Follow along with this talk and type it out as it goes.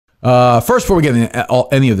First, before we get into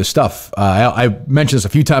any of this stuff, I mentioned this a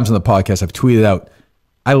few times on the podcast. I've tweeted out.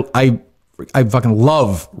 I fucking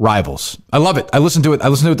love Rivals. I love it. I listened to it. I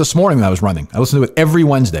listened to it this morning when I was running. I listen to it every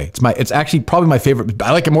Wednesday. It's actually probably my favorite.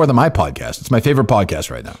 I like it more than my podcast. It's my favorite podcast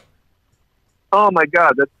right now. Oh my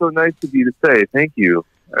God, that's so nice of you to say. Thank you.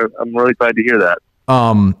 I'm really glad to hear that.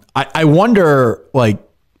 I wonder, like,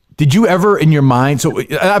 did you ever in your mind? So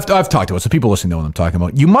I've talked to it. So people listening know what I'm talking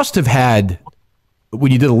about. You must have had,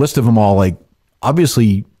 when you did a list of them all, like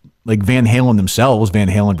obviously like Van Halen themselves, Van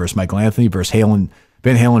Halen versus Michael Anthony versus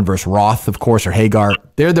Van Halen versus Roth, of course, or Hagar.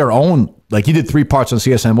 They're their own. Like you did 3 parts on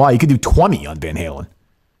CSNY. You could do 20 on Van Halen.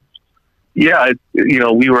 Yeah,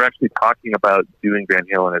 we were actually talking about doing Van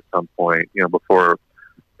Halen at some point, before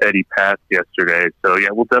Eddie passed yesterday. So yeah,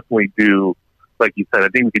 we'll definitely do, like you said, I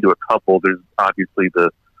think we could do a couple. There's obviously the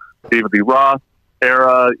David Lee Roth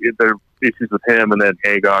era. There are issues with him, and then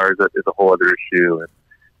Hagar is a whole other issue.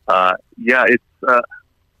 And yeah, it's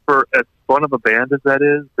for as fun of a band as that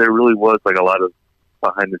is, there really was like a lot of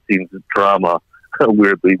behind the scenes drama,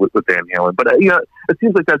 weirdly with Van Halen. But it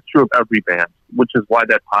seems like that's true of every band, which is why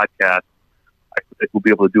that podcast, I think we'll be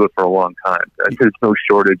able to do it for a long time. There's no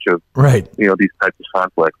shortage of these types of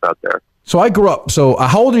conflicts out there. So I grew up. So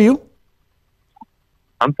how old are you?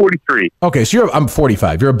 I'm 43. Okay, so I'm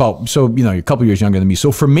 45. You're about, you're a couple years younger than me.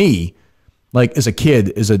 So for me, like as a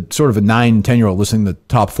kid, as a sort of a 9, 10-year-old listening to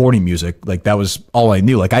top 40 music, like that was all I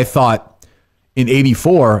knew. Like I thought in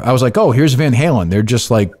 '84, I was like, oh, here's Van Halen. They're just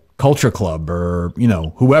like Culture Club or,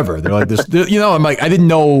 whoever. They're like this, I'm like, I didn't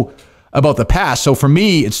know about the past. So for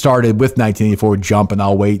me, it started with 1984 Jump and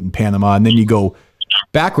I'll Wait in Panama. And then you go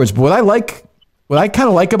backwards. But what I kind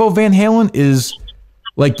of like about Van Halen is,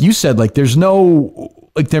 like you said, like there's no,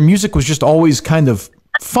 like their music was just always kind of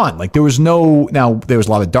fun. Like there was a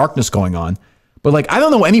lot of darkness going on, but like, I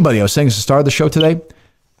don't know anybody, I was saying this at the start of the show today,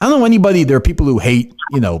 I don't know anybody, there are people who hate,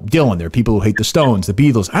 Dylan, there are people who hate the Stones, the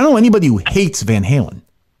Beatles. I don't know anybody who hates Van Halen.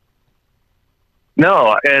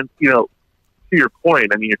 No, and to your point,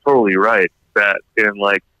 I mean, you're totally right that in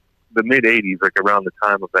like the mid '80s, like around the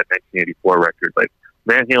time of that 1984 record, like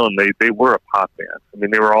Van Halen, they were a pop band. I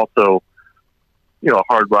mean, they were also, a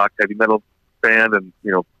hard rock, heavy metal band, and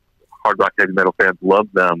hard rock, heavy metal fans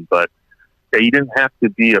loved them. But you didn't have to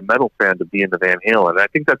be a metal fan to be into Van Halen. And I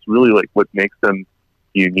think that's really like what makes them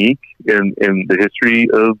unique in the history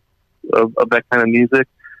of that kind of music.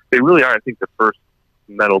 They really are, I think, the first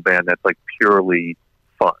metal band that's like purely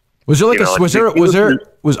fun. Was there like was there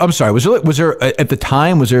at the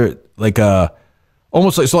time, was there like a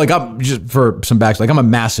almost like, so like I'm just for some backs, like I'm a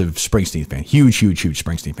massive Springsteen fan, huge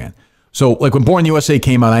Springsteen fan. So like when Born in the USA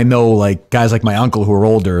came out, I know like guys like my uncle who were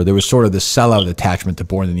older, there was sort of this sellout attachment to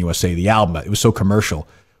Born in the USA, the album. It was so commercial.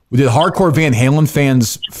 Did hardcore Van Halen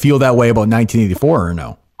fans feel that way about 1984 or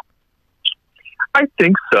no? I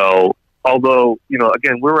think so. Although,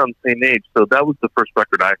 again, we're around the same age, so that was the first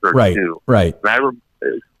record I heard too. Right. And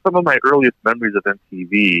some of my earliest memories of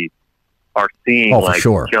MTV are seeing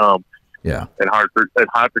Jump, and Hot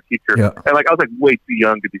for Teacher, and like I was like way too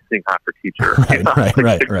young to be seeing Hot for Teacher.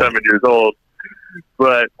 Right, 6, 7 years old.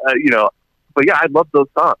 But but yeah, I love those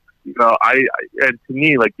songs. And to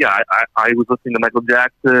me, like I was listening to Michael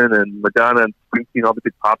Jackson and Madonna and Springsteen, all the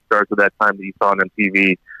big pop stars of that time that you saw on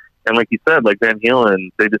MTV. And like you said, like Van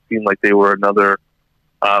Halen, they just seemed like they were another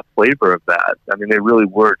flavor of that. I mean, they really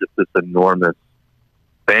were just this enormous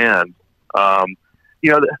band.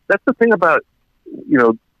 That's the thing about,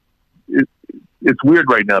 it's weird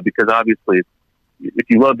right now because obviously if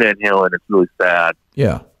you love Van Halen, it's really sad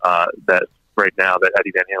that right now that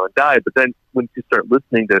Eddie Van Halen died. But then when you start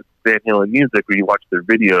listening to Van Halen music or you watch their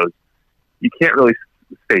videos, you can't really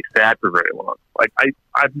stay sad for very long. Like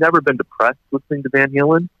I've never been depressed listening to Van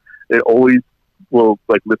Halen. It always will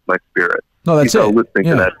like lift my spirit. No, that's it. Listening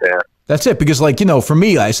to that band. That's it. Because like, for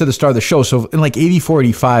me, I said at the start of the show, so in like 84,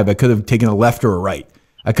 85, I could have taken a left or a right.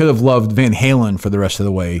 I could have loved Van Halen for the rest of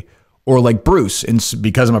the way, or like Bruce. And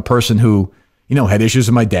because I'm a person who, had issues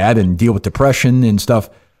with my dad and deal with depression and stuff,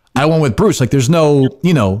 I went with Bruce. Like there's no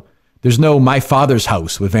My Father's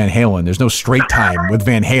House with Van Halen. There's no Straight Time with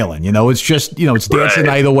Van Halen. It's just, it's Dancing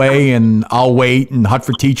Night Away and I'll Wait and Hot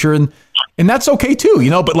for Teacher. And that's okay too,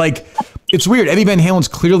 but like, it's weird. Eddie Van Halen's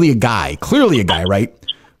clearly a guy, right?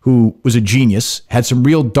 Who was a genius, had some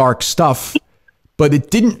real dark stuff, but it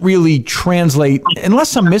didn't really translate,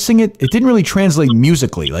 unless I'm missing it, it didn't really translate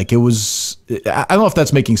musically. Like it was, I don't know if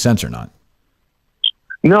that's making sense or not.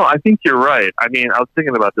 No, I think you're right. I mean, I was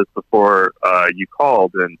thinking about this before you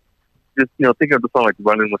called, and just, thinking of the song like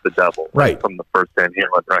Running with the Devil, right, from the first Van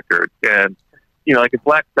Halen record. And, you know, like if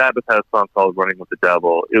Black Sabbath had a song called "Running with the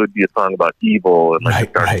Devil," it would be a song about evil and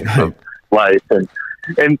like the darkness of life.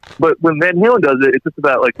 But when Van Halen does it, it's just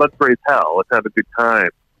about like, let's raise hell, let's have a good time.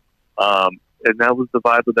 And that was the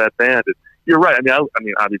vibe of that band. And you're right. I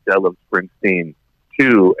mean, obviously, I love Springsteen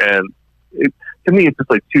too, and to me, it's just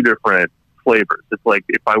like two different flavors. It's like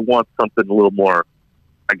if I want something a little more,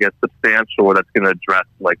 I guess, substantial, that's going to address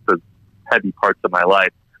like the heavy parts of my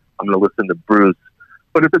life, I'm going to listen to Bruce.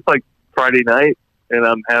 But if it's like Friday night and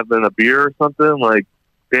I'm having a beer or something, like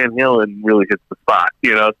Van Halen really hits the spot,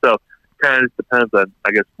 you know. So kind of just depends on,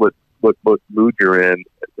 I guess, what mood you're in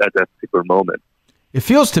at that particular moment. It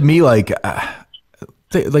feels to me like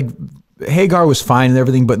Hagar was fine and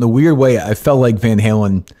everything, but in a weird way, I felt like Van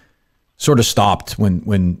Halen sort of stopped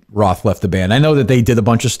when Roth left the band. I know that they did a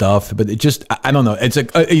bunch of stuff, but it just, I don't know. It's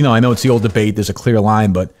you know, I know it's the old debate. There's a clear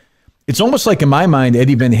line, but it's almost like in my mind,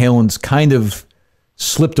 Eddie Van Halen's kind of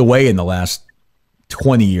slipped away in the last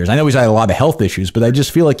 20 years. I know he's had a lot of health issues, but I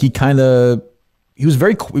just feel like he was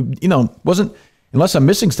very, you know, wasn't, unless I'm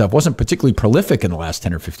missing stuff, wasn't particularly prolific in the last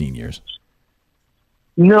 10 or 15 years.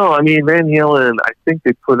 No, I mean, Van Halen, I think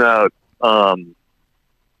they put out a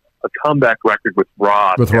comeback record with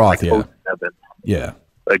Roth. With Roth, like yeah. 07. Yeah.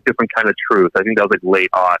 Like Different Kind of Truth. I think that was like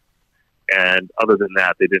late aughts. And other than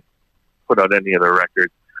that, they didn't put out any other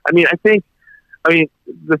records. I mean,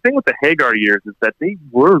 the thing with the Hagar years is that they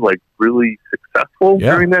were like really successful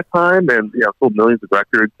during that time and, you know, sold millions of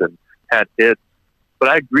records and had hits. But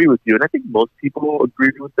I agree with you, and I think most people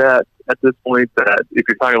agree with that at this point, that if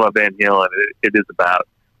you're talking about Van Halen, it is about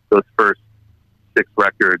those first 6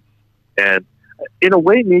 records. And in a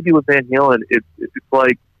way, maybe with Van Halen, it's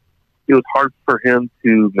like it was hard for him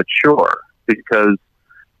to mature, because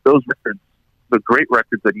those records, the great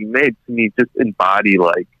records that he made, to me, just embody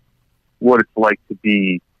like what it's like to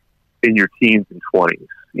be in your teens and 20s.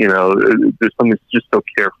 You know, there's something that's just so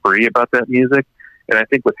carefree about that music. And I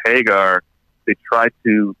think with Hagar, they tried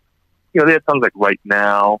to, you know, they had songs like Right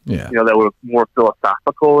Now, you know, that were more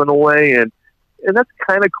philosophical in a way. And that's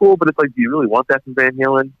kind of cool, but it's like, do you really want that from Van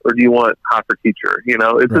Halen, or do you want Hot for Teacher? You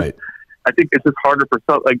know, it's just, I think it's just harder for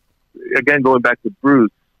some, like, again, going back to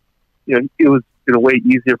Bruce, you know, it was in a way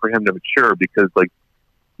easier for him to mature, because like,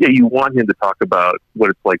 yeah, you want him to talk about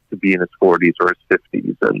what it's like to be in his 40s or his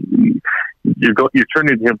 50s. And you're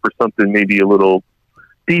turning to him for something maybe a little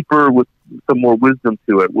deeper with some more wisdom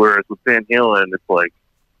to it. Whereas with Van Halen, it's like,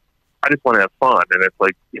 I just want to have fun. And it's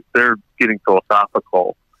like, if they're getting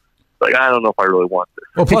philosophical, like, I don't know if I really want this.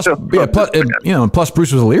 Well, plus, you know, and plus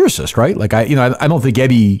Bruce was a lyricist, right? Like, I don't think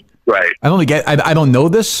Eddie, I don't know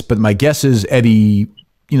this, but my guess is Eddie,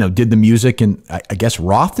 you know, did the music, and I guess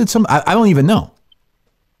Roth did some, I don't even know.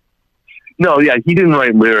 No, yeah, he didn't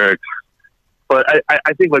write lyrics. But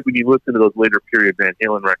I think, like, when you listen to those later period Van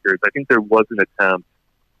Halen records, I think there was an attempt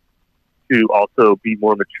to also be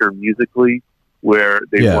more mature musically, where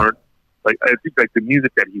they weren't, like, I think like the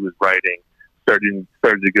music that he was writing started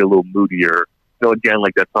to get a little moodier. You know, again,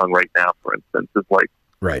 like that song Right Now, for instance, is like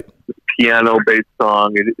this piano-based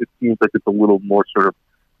song. It seems like it's a little more sort of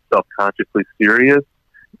self-consciously serious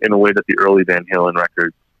in a way that the early Van Halen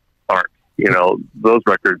records aren't. You know, those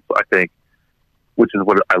records, I think, which is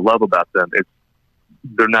what I love about them,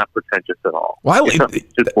 they're not pretentious at all. Well,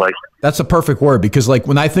 just like, that's a perfect word, because like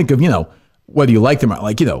when I think of, you know, whether you like them or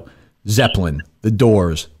like, you know, Zeppelin, the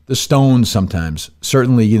Doors, the Stones, sometimes,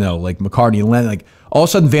 certainly, you know, like McCartney and Lennon, like all of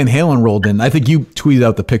a sudden Van Halen rolled in. I think you tweeted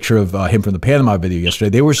out the picture of him from the Panama video yesterday.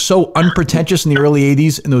 They were so unpretentious in the early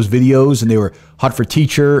 80s in those videos, and they were Hot for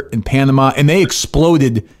Teacher in Panama, and they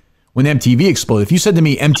exploded when MTV exploded. If you said to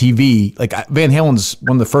me MTV, like Van Halen's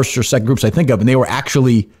one of the first or second groups I think of, and they were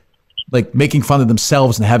actually like making fun of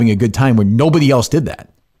themselves and having a good time where nobody else did that.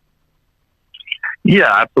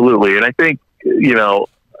 Yeah, absolutely. And I think, you know,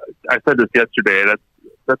 I said this yesterday,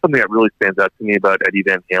 that's something that really stands out to me about Eddie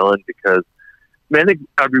Van Halen, because I think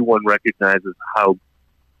everyone recognizes how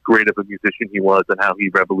great of a musician he was and how he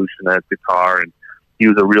revolutionized guitar, and he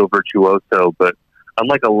was a real virtuoso. But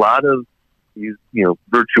unlike a lot of these, you know,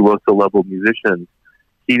 virtuoso level musicians,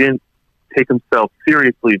 he didn't take himself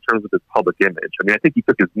seriously in terms of his public image. I mean, I think he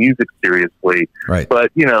took his music seriously,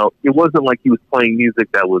 but, you know, it wasn't like he was playing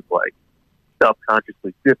music that was like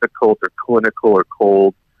self-consciously difficult or clinical or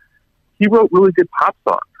cold. He wrote really good pop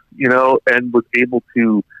songs, you know, and was able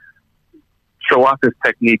to show off his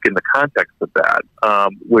technique in the context of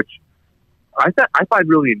that, which I find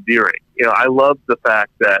really endearing. You know, I love the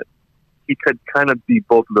fact that he could kind of be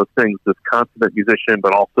both of those things, this consummate musician,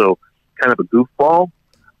 but also kind of a goofball.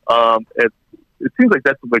 It seems like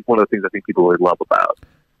that's like one of the things I think people really love about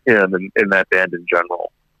him and that band in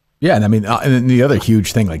general. Yeah, and I mean, and then the other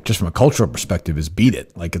huge thing, like just from a cultural perspective, is Beat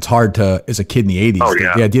It. Like it's hard to, as a kid in the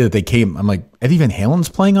 '80s, the idea that they came. I'm like, Eddie Van Halen's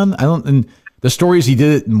playing on. And the stories he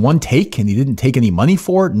did it in one take, and he didn't take any money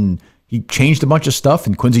for it, and he changed a bunch of stuff.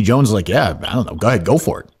 And Quincy Jones is like, yeah, I don't know, go ahead, go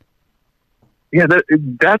for it. Yeah,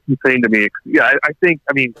 that's insane to me. Yeah, I think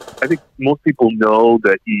most people know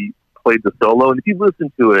that he played the solo, and if you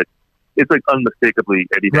listen to it, it's like unmistakably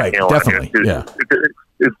Eddie Van Halen. Definitely,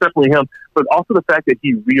 it's definitely him. But also the fact that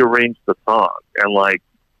he rearranged the song and like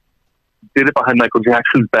did it behind Michael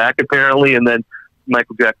Jackson's back apparently, and then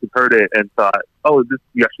Michael Jackson heard it and thought, "Oh,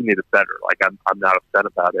 you actually made it better." Like I'm not upset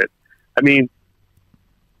about it. I mean,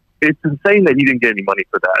 it's insane that he didn't get any money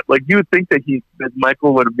for that. Like you would think that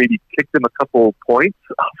Michael would have maybe kicked him a couple points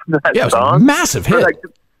off of that song. It was a massive hit. Like,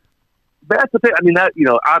 massive hit. I mean, that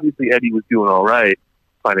obviously Eddie was doing all right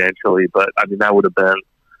financially, but I mean that would have been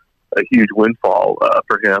a huge windfall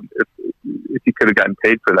for him if he could have gotten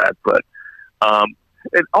paid for that. But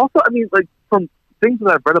and also, I mean, like from things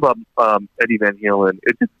that I've read about Eddie Van Halen,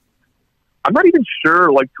 I'm not even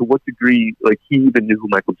sure like to what degree like he even knew who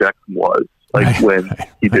Michael Jackson was when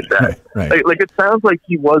he did that. Like it sounds like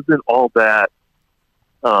he wasn't all that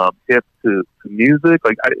hip to music.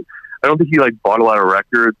 Like I don't think he like bought a lot of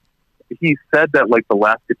records. He said that like the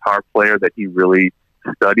last guitar player that he really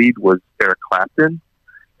studied was Eric Clapton,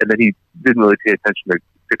 and then he didn't really pay attention to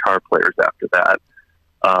guitar players after that.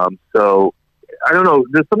 So I don't know.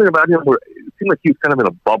 There's something about him where it seemed like he was kind of in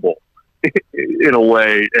a bubble in a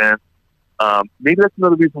way, and maybe that's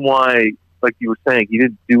another reason why, like you were saying, he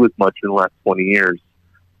didn't do as much in the last 20 years.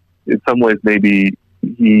 In some ways, maybe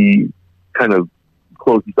he kind of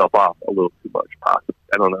closed himself off a little too much, possibly.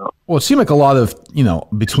 I don't know. Well, it seemed like a lot of,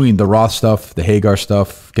 between the Roth stuff, the Hagar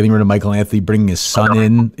stuff, getting rid of Michael Anthony, bringing his son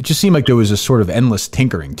in, it just seemed like there was a sort of endless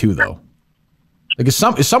tinkering too, though. Like his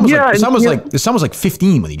son was like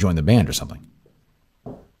 15 when he joined the band or something.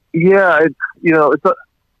 Yeah, I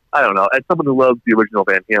don't know. As someone who loves the original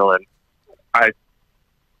Van Halen, I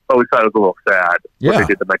always thought it was a little sad what they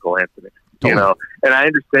did to Michael Anthony. Totally. And I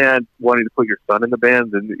understand wanting to put your son in the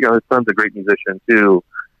band, and his son's a great musician too.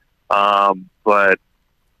 But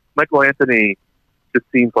Michael Anthony just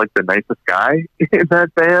seems like the nicest guy in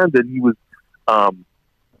that band, and he was,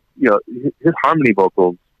 his harmony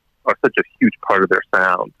vocals are such a huge part of their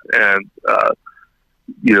sound, and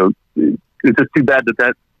it's just too bad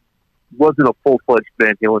that wasn't a full-fledged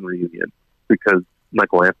Van Halen reunion because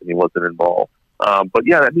Michael Anthony wasn't involved. But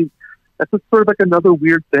yeah, I mean, that's just sort of like another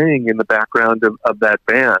weird thing in the background of that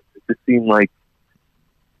band. It just seemed like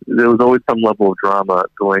there was always some level of drama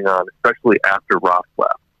going on, especially after Roth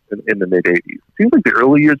left in the mid-'80s. It seems like the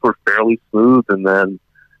early years were fairly smooth, and then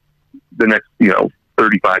the next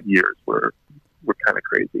 35 years were kind of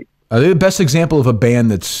crazy. Are they the best example of a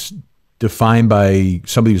band that's defined by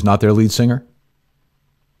somebody who's not their lead singer?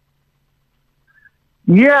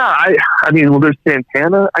 Yeah, I mean, well, there's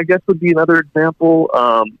Santana, I guess, would be another example.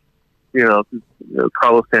 Carlos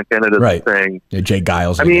Santana doesn't sing. Yeah, Jay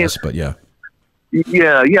Giles, I guess, but yeah.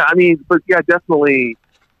 Yeah. I mean, but yeah, definitely.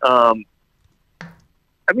 I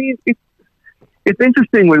mean, it's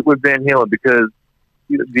interesting with Van Halen because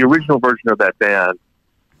the original version of that band,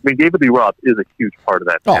 I mean, David Lee Roth is a huge part of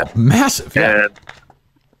that band. Oh, massive! Yeah. And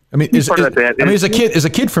I mean, as a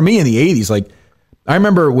kid for me in the '80s, like I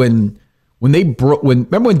remember when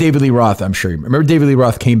David Lee Roth, I'm sure you remember David Lee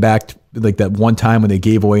Roth came back like that one time when they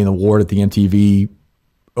gave away an award at the MTV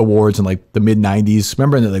Awards in like the mid '90s.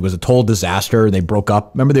 Remember that it was a total disaster and they broke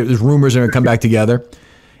up. Remember there was rumors they're going to come back together,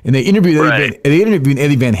 and they interviewed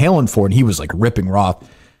Eddie Van Halen for it, and he was like ripping Roth.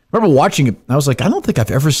 I remember watching it. I was like, I don't think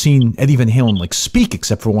I've ever seen Eddie Van Halen like speak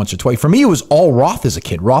except for once or twice. For me, it was all Roth as a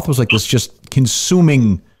kid. Roth was like this just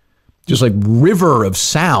consuming, just like river of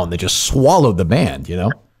sound that just swallowed the band.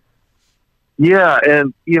 Yeah,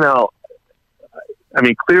 and I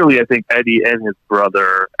mean, clearly, I think Eddie and his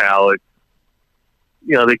brother Alex,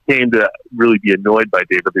 they came to really be annoyed by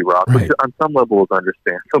David Lee Roth, which on some level is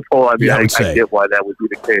understandable. I mean, I get why that would be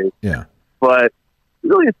the case. Yeah, but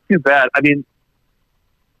really, it's too bad. I mean,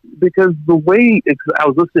 because the way I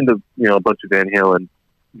was listening to a bunch of Van Halen,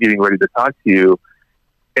 getting ready to talk to you,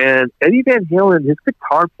 and Eddie Van Halen, his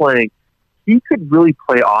guitar playing, he could really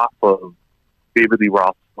play off of David Lee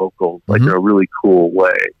Roth's vocals like in a really cool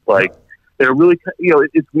way. Like they're really,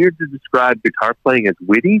 it's weird to describe guitar playing as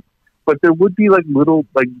witty, but there would be like little,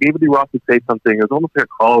 like David Lee Roth would say something. It was almost like a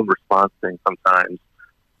call and response thing sometimes,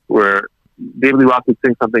 where David Lee Roth would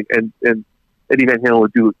sing something and Eddie Van Halen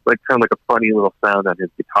would do like kind of like a funny little sound on his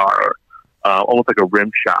guitar, almost like a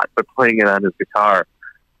rim shot, but playing it on his guitar.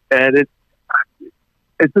 And it's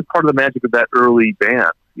just part of the magic of that early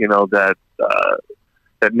band, that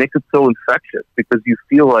that makes it so infectious, because you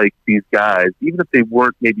feel like these guys, even if they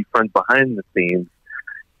weren't maybe friends behind the scenes,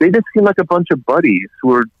 they just seem like a bunch of buddies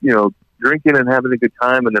who are, drinking and having a good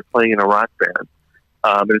time, and they're playing in a rock band.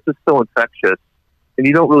 And it's just so infectious. And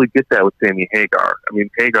you don't really get that with Sammy Hagar. I mean,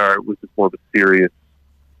 Hagar was just more of a serious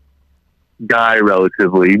guy,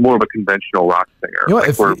 relatively, more of a conventional rock singer.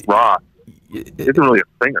 Where Ross isn't really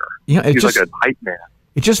a singer. He's like a hype man.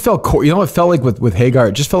 It just felt, it felt like with Hagar,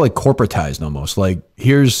 it just felt like corporatized almost. Like,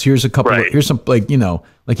 here's a couple, here's some, like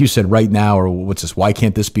you said, Right Now, or what's this, Why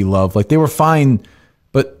Can't This Be Love? Like, they were fine,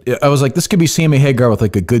 but I was like, this could be Sammy Hagar with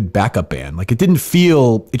like a good backup band. Like, it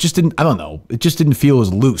just didn't, I don't know, it just didn't feel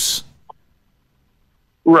as loose.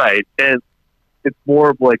 Right. And it's more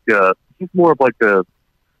of like he's more of like I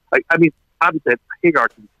mean, obviously Hagar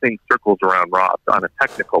can sing circles around Ross on a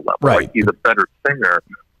technical level. Right. Like, he's a better singer,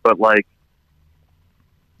 but like,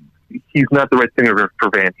 he's not the right singer for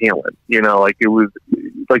Van Halen. Like, it was,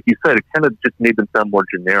 like you said, it kind of just made them sound more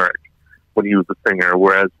generic when he was a singer.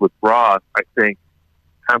 Whereas with Ross, I think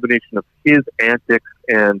combination of his antics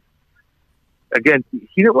and, again, he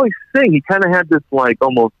didn't really sing. He kind of had this like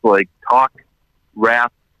almost like talk,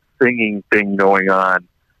 rap, singing thing going on,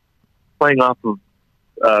 playing off of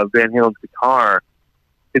Van Halen's guitar.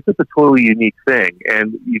 It's just a totally unique thing.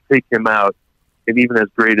 And you take him out, and even as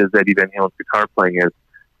great as Eddie Van Halen's guitar playing is,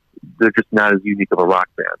 they're just not as unique of a rock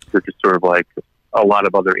band. They're just sort of like a lot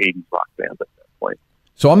of other 80s rock bands at that point.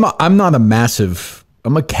 So I'm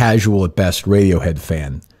a casual at best Radiohead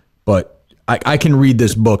fan, but I can read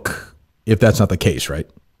this book if that's not the case, right?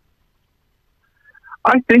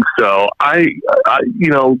 I think so.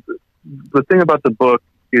 The thing about the book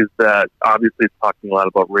is that obviously it's talking a lot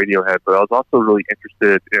about Radiohead, but I was also really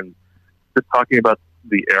interested in just talking about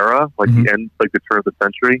the era, like the end, like the turn of the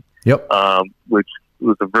century. Yep. Which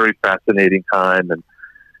was a very fascinating time. And,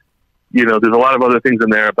 there's a lot of other things in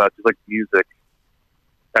there about just like music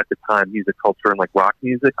at the time, music culture and like rock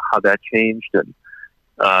music, how that changed. And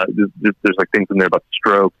there's like things in there about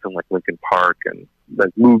Strokes and like Linkin Park and like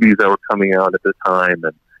movies that were coming out at the time,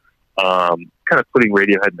 and kind of putting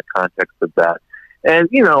Radiohead in the context of that. And,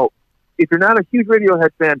 if you're not a huge Radiohead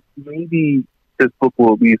fan, maybe this book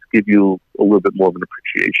will at least give you a little bit more of an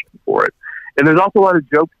appreciation for it. And there's also a lot of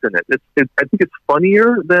jokes in it. I think it's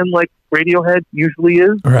funnier than like Radiohead usually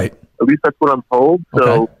is. Right. At least that's what I'm told.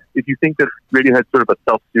 So if you think that Radiohead's sort of a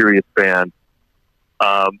self-serious band,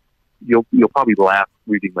 you'll probably laugh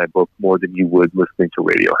reading my book more than you would listening to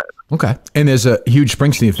Radiohead. Okay. And as a huge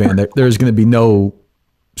Springsteen fan, there's going to be no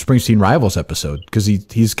Springsteen Rivals episode, because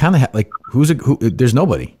he's kind of like, who? There's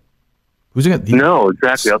nobody. Who's it? No,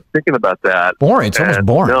 exactly. I was thinking about that. Boring. It's almost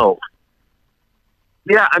boring. No.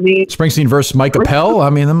 Yeah, I mean, Springsteen versus Mike Appel. I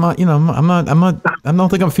mean, I don't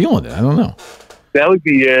think I'm feeling it. I don't know. That would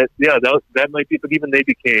be it. Yeah, that might be. But even they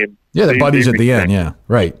became the buddies at the end. Yeah,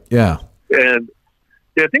 right. Yeah. And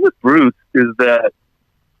the thing with Bruce is that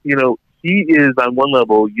he is on one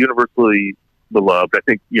level universally beloved. I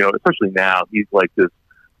think especially now he's like this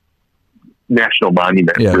national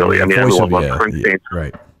monument. Really, I mean, everyone loves Springsteen.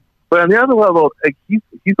 Right. But on the other level, like, he's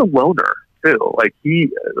a loner too. Like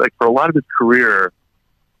for a lot of his career.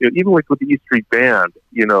 Even like with the E Street Band,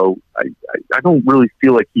 I don't really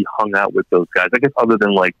feel like he hung out with those guys. I guess other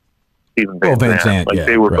than like Steven Van Zandt, like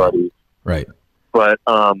they were buddies, right? But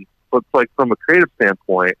like from a creative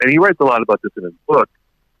standpoint, and he writes a lot about this in his book.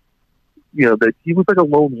 That he was like a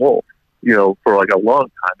lone wolf, for like a long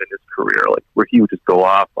time in his career, like where he would just go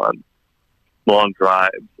off on long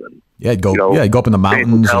drives and go up in the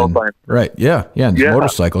mountains, and, right? And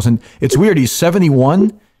motorcycles. And it's weird. He's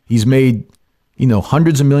 71. He's made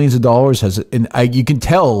hundreds of millions of dollars. You can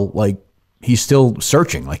tell, like, he's still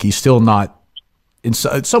searching. Like, he's still not in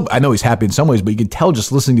some. I know he's happy in some ways, but you can tell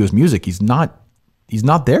just listening to his music, he's not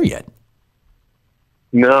there yet.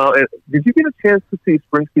 No. Did you get a chance to see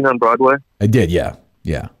Springsteen on Broadway? I did. Yeah.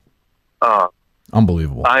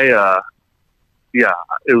 Unbelievable.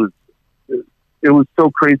 It was so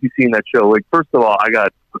crazy seeing that show. Like, first of all, I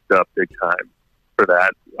got hooked up big time for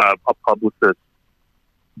that. A publicist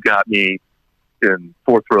got me in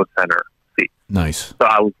fourth row center seat. Nice. So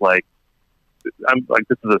I was like, I'm like,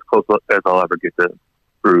 this is as close as I'll ever get to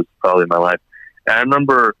Bruce probably in my life. And I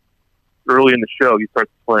remember early in the show, he starts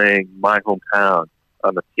playing My Hometown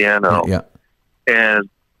on the piano. Yeah. And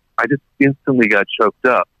I just instantly got choked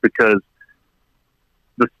up because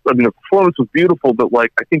the performance was beautiful, but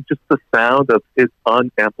like, I think just the sound of his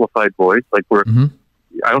unamplified voice, like where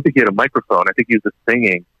I don't think he had a microphone. I think he was just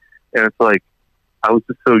singing. And it's like, I was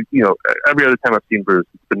just so, every other time I've seen Bruce,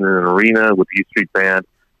 it's been in an arena with the E Street Band.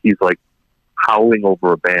 He's like howling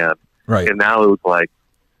over a band. Right. And now it was like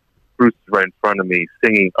Bruce is right in front of me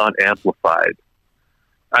singing unamplified.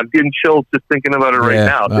 I'm getting chills just thinking about it right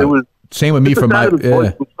now. It was same with me from my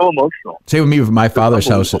voice was so emotional. Same with me from my father's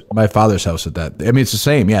house. My father's house at that. I mean, it's the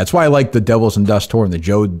same. Yeah, it's why I like the Devils and Dust tour and the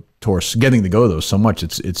Joe tour. Getting to go to those so much.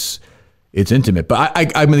 It's intimate. But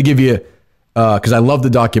I'm going to give you because I love the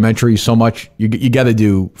documentary so much. You got to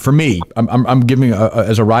do for me. I'm giving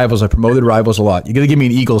as a Rivals. I promoted Rivals a lot. You got to give me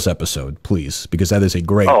an Eagles episode, please, because that is a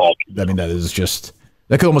great. I mean, that is just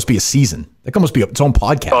that could almost be a season. That could almost be its own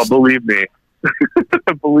podcast. Oh, believe me.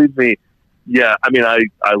 Believe me. Yeah, I mean,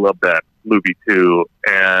 I love that movie too,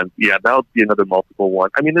 and yeah, that'll be another multiple one.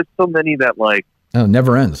 I mean, there's so many that like it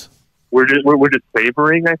never ends. We're just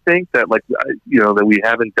favoring. I think that like that we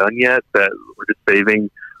haven't done yet that we're just saving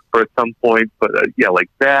for at some point. But yeah, like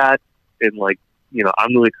that, and like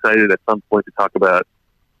I'm really excited at some point to talk about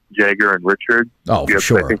Jagger and Richard. Oh, for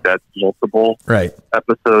sure. I think that's multiple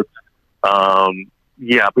episodes.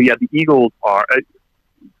 Yeah, but yeah, the Eagles are.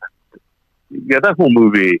 Yeah, that whole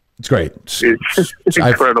movie. It's great. It's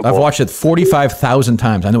incredible. I've watched it 45,000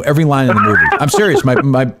 times. I know every line in the movie. I'm serious.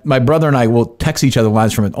 My brother and I will text each other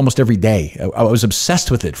lines from it almost every day. I was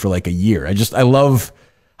obsessed with it for like a year. I love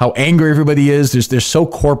how angry everybody is. They're so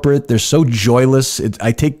corporate. They're so joyless.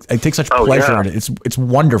 I take such pleasure in it. It's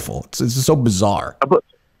wonderful. It's so bizarre.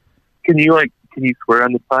 Can you swear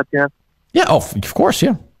on this podcast? Yeah. Oh, of course.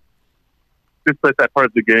 Yeah. Just like that part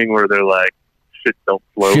of the beginning where they're like, shit don't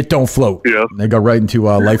float. Shit don't float. Yeah. They go right into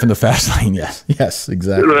Life in the Fast Lane. Yes. Yes,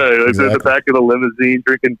 exactly. Right. Like exactly. They're in the back of the limousine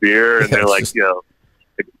drinking beer, and they're like,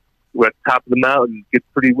 we're at the top of the mountain. It gets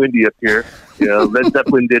pretty windy up here. Led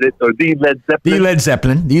Zeppelin did it. Or the Led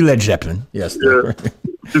Zeppelin. The Led Zeppelin. Yes. Yeah.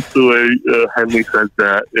 Just the way Henley says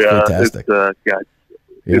that. Yeah. Fantastic.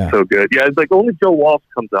 It's so good. Yeah, it's like only Joe Walsh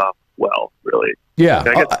comes off well, really. Yeah.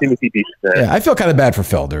 I got Timothy B. Yeah, I feel kind of bad for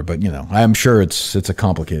Felder, but I'm sure it's a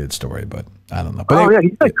complicated story, but I don't know. But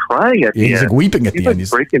he's like crying at the end. He's like weeping at the end.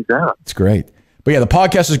 He's breaking down. It's great. But yeah, the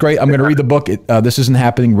podcast is great. I'm going to read the book. This Isn't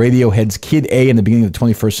Happening, Radiohead's Kid A in the Beginning of the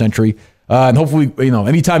 21st Century. And hopefully,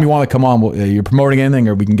 anytime you want to come on, you're promoting anything,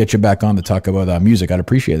 or we can get you back on to talk about music. I'd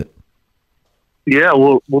appreciate it. Yeah,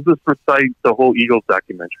 we'll just recite the whole Eagles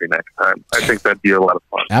documentary next time. I think that'd be a lot of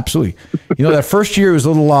fun. Absolutely. That first year was a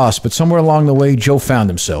little lost, but somewhere along the way, Joe found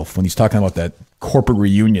himself when he's talking about that corporate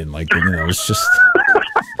reunion. Like, it's just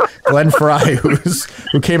Glenn Fry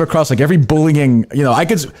who came across like every bullying.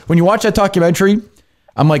 When you watch that documentary,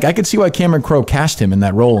 I'm like, I could see why Cameron Crowe cast him in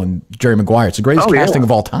that role in Jerry Maguire. It's the greatest casting of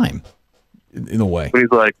all time, in a way. But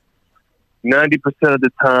he's like, 90% of the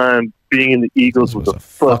time, being in the Eagles was a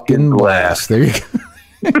fucking blast. There you go.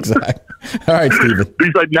 Exactly. All right, Steven.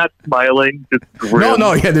 He's like not smiling, just grim.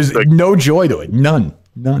 No, yeah, there's like, no joy to it. None.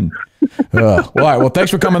 All right, well,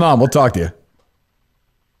 thanks for coming on. We'll talk to you.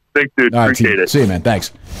 Thanks, dude. All right, appreciate it. See you, man.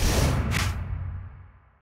 Thanks.